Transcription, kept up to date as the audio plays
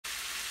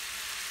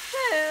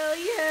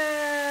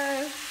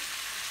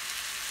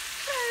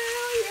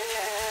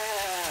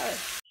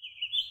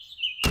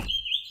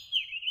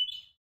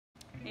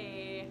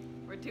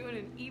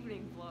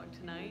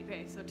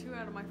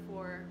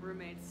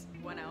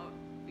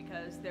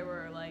because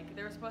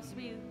they were supposed to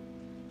be,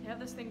 they have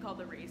this thing called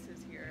the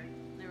races here.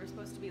 They were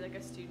supposed to be like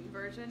a student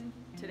version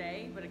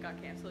today, but it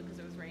got canceled because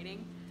it was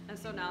raining. And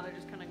so now they're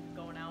just kind of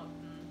going out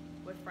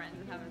and with friends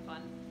and having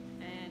fun.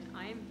 And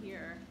I am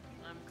here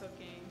and I'm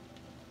cooking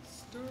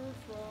stir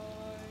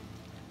fry.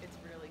 It's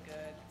really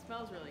good. It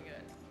smells really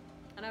good.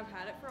 And I've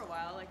had it for a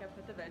while. Like I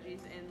put the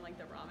veggies in like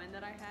the ramen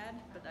that I had,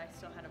 but I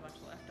still had a bunch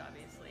left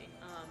obviously.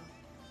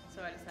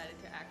 So I decided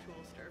to actual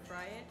stir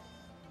fry it.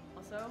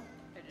 Also,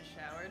 I just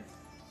showered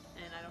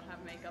and I don't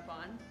have makeup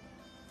on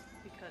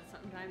because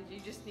sometimes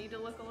you just need to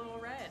look a little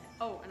red.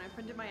 Oh, and I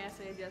printed my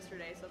essays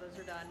yesterday, so those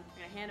are done. I'm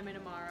gonna hand them in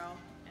tomorrow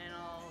and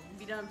I'll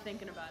be done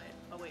thinking about it.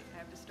 Oh wait, I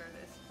have to stir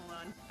this. Hold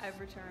on. I've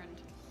returned.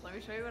 Let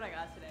me show you what I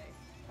got today.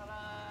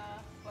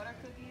 Ta-da! Butter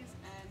cookies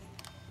and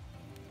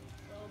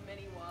little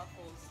mini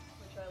waffles,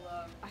 which I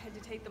love. I had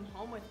to take them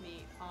home with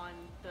me on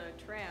the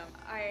tram.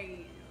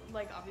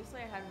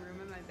 Obviously I had room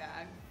in my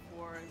bag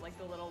for like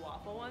the little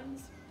waffle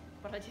ones,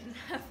 but I didn't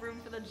have room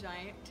for the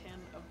giant tin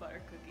of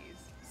butter cookies.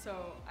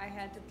 So I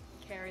had to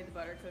carry the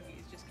butter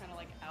cookies just kind of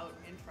like out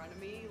in front of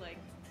me, like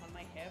on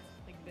my hip,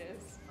 like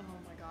this. Oh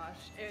my gosh.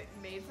 It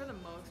made for the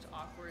most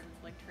awkward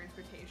like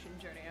transportation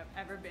journey I've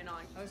ever been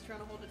on. I was trying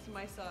to hold it to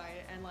my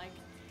side and like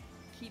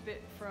keep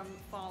it from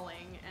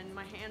falling, and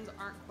my hands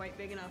aren't quite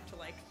big enough to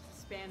like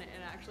span it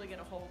and actually get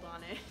a hold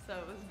on it. So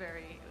it was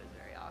very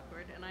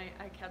awkward, and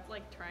I kept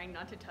like trying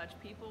not to touch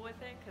people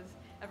with it because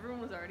everyone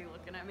was already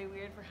looking at me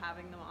weird for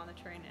having them on the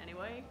train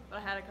anyway. But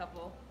I had a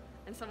couple,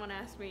 and someone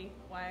asked me,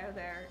 why are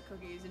there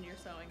cookies in your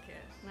sewing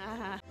kit?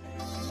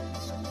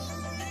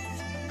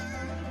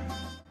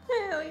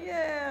 Hell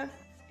yeah!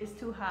 It's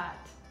too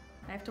hot.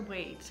 I have to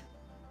wait.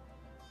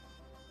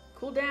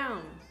 Cool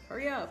down.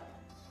 Hurry up.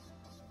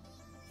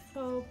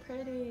 So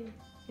pretty.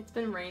 It's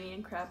been rainy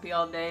and crappy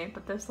all day,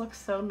 but this looks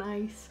so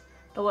nice.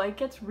 The light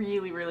gets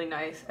really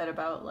nice at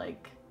about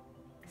like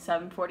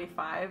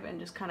 7:45 and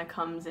just kind of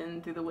comes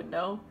in through the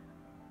window.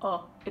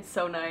 Oh, it's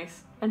so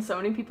nice. And so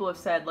many people have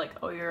said like,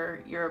 oh,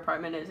 your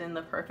apartment is in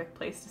the perfect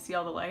place to see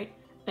all the light.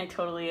 And it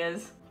totally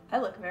is. I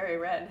look very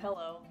red,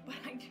 hello. But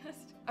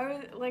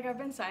I've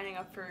been signing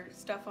up for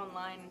stuff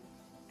online,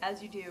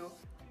 as you do,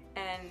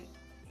 and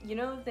you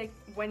know,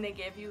 when they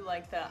give you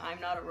like the I'm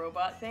not a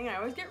robot thing, I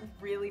always get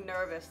really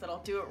nervous that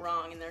I'll do it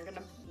wrong and they're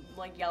gonna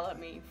like yell at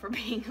me for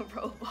being a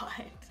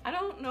robot. I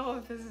don't know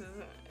if this is,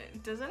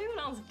 does anyone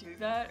else do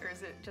that, or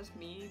is it just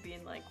me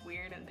being like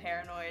weird and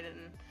paranoid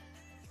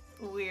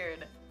and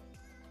weird?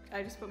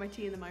 I just put my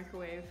tea in the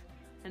microwave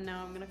and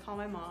now I'm gonna call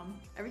my mom.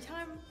 Every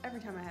time I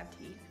have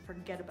tea, I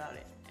forget about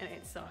it and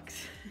it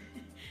sucks.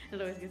 It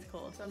always gets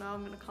cold. So now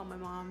I'm gonna call my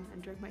mom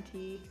and drink my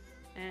tea,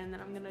 and then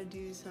I'm gonna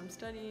do some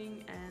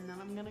studying, and then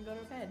I'm gonna go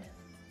to bed.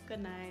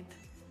 Good night.